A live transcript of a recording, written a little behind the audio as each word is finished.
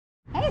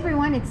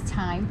everyone, it's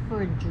time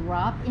for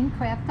Drop in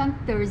Craft on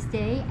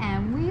Thursday,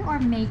 and we are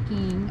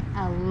making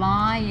a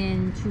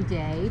lion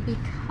today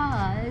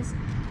because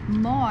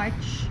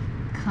March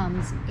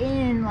comes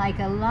in like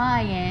a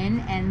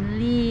lion and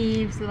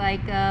leaves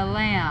like a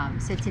lamb.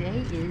 So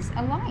today is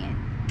a lion.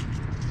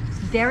 It's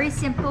very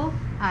simple.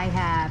 I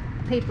have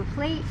a paper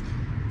plate,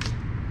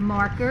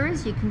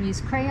 markers, you can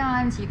use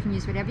crayons, you can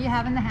use whatever you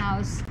have in the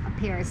house, a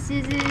pair of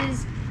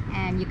scissors,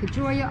 and you could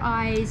draw your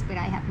eyes, but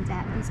I happen to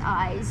have these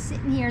eyes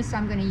sitting here, so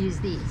I'm going to use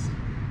these.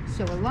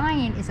 So a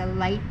lion is a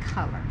light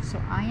color,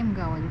 so I am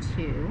going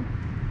to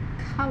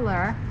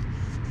color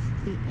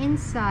the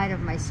inside of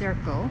my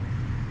circle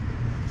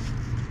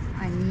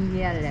on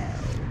yellow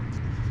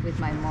with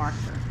my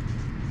marker.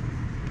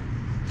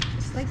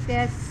 Just like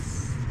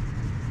this.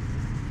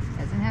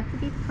 Doesn't have to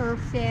be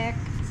perfect.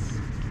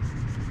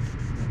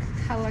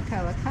 Color,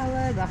 color,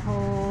 color the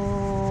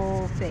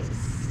whole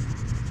face.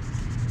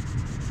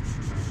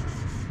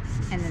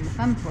 And then the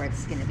fun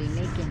part's going to be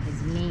making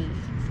his mane,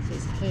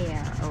 his hair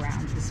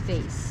around his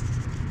face.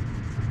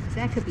 So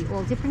that could be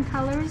all different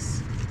colors.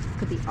 It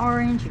could be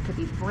orange, it could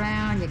be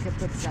brown, you could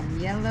put some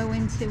yellow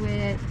into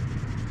it.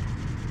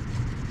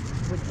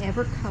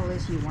 Whatever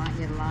colors you want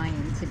your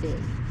lion to be.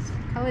 So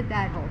I colored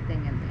that whole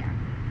thing in there.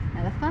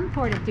 Now the fun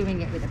part of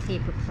doing it with a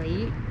paper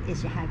plate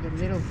is you have your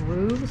little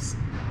grooves.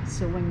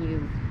 So when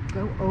you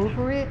go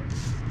over it,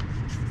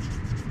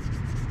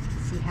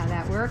 see how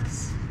that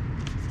works?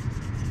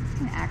 It's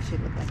going to actually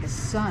look like a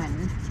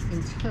sun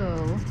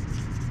until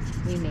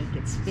we make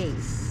its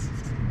face.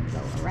 We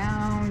go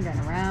around and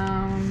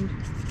around.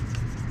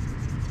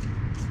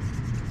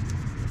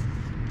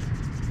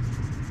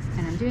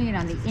 And I'm doing it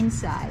on the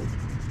inside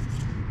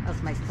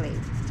of my plate.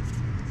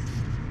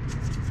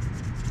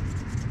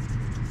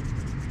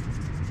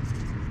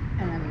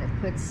 And I'm going to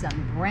put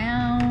some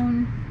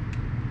brown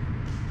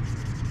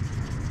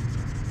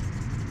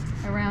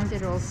around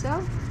it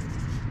also.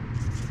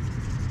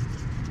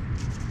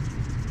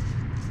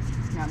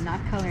 Now I'm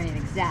not coloring it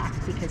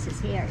exact because his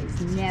hair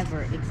is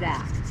never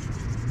exact.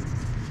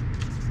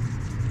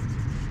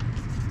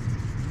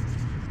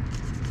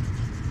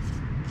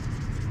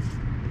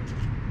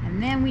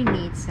 And then we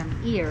need some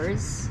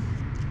ears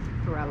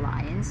for a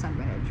lion, so I'm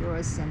going to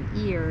draw some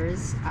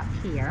ears up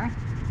here,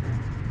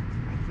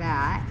 like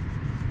that.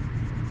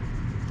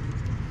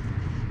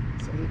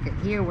 So you can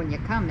hear when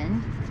you're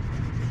coming.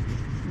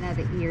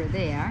 Another ear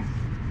there.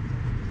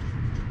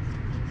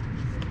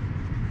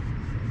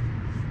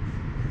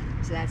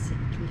 So that's, he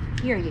can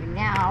hear you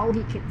now.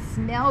 He can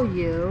smell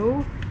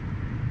you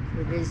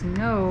with his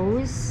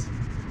nose.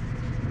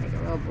 Like a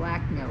little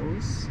black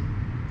nose.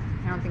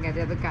 I don't think I've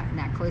ever gotten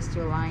that close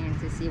to a lion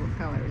to see what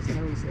color his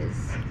nose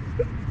is.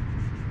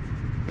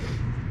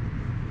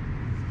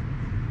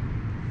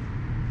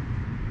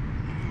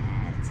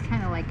 And it's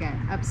kind of like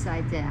an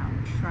upside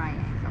down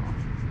triangle.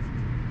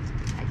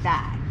 Like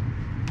that.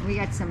 We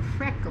got some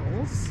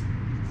freckles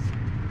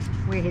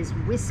where his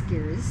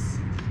whiskers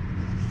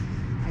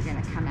are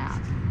going to come out.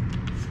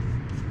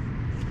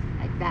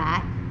 Like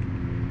that.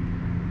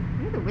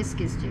 What do the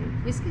whiskers do?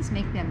 Whiskers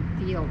make them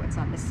feel what's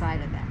on the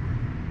side of them.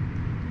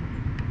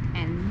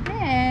 And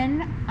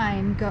then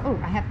oh,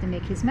 I have to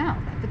make his mouth.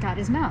 I forgot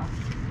his mouth.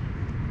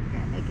 I'm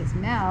going to make his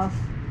mouth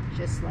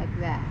just like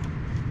that.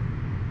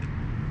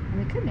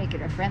 And we could make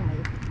it a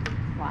friendly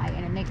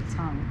lion and make a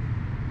tongue,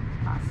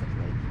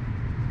 possibly.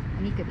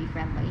 And he could be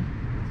friendly.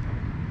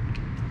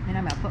 And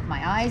I'm going to put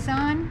my eyes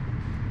on,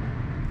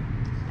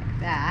 like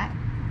that.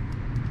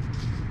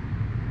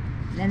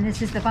 And then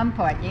this is the fun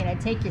part. You're going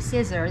to take your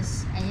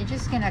scissors and you're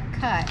just going to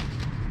cut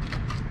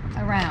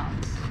around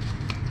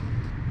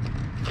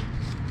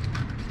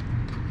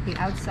the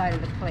outside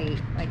of the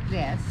plate like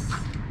this.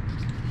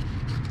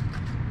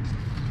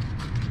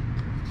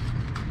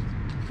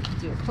 You could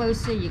do it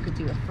closer, you could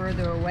do it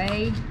further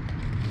away.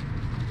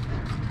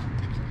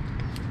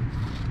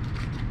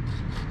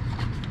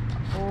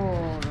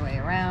 All the way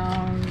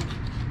around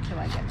until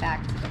I get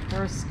back to the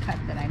first cut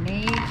that I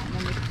made, and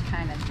then we can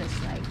kind of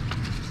just like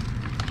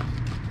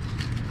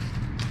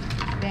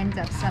bend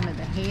up some of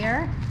the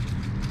hair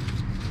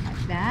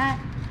like that,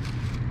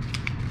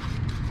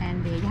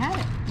 and there you have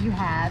it. You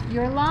have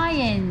your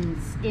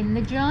lions in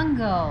the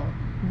jungle.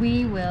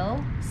 We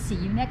will see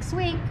you next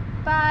week.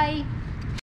 Bye.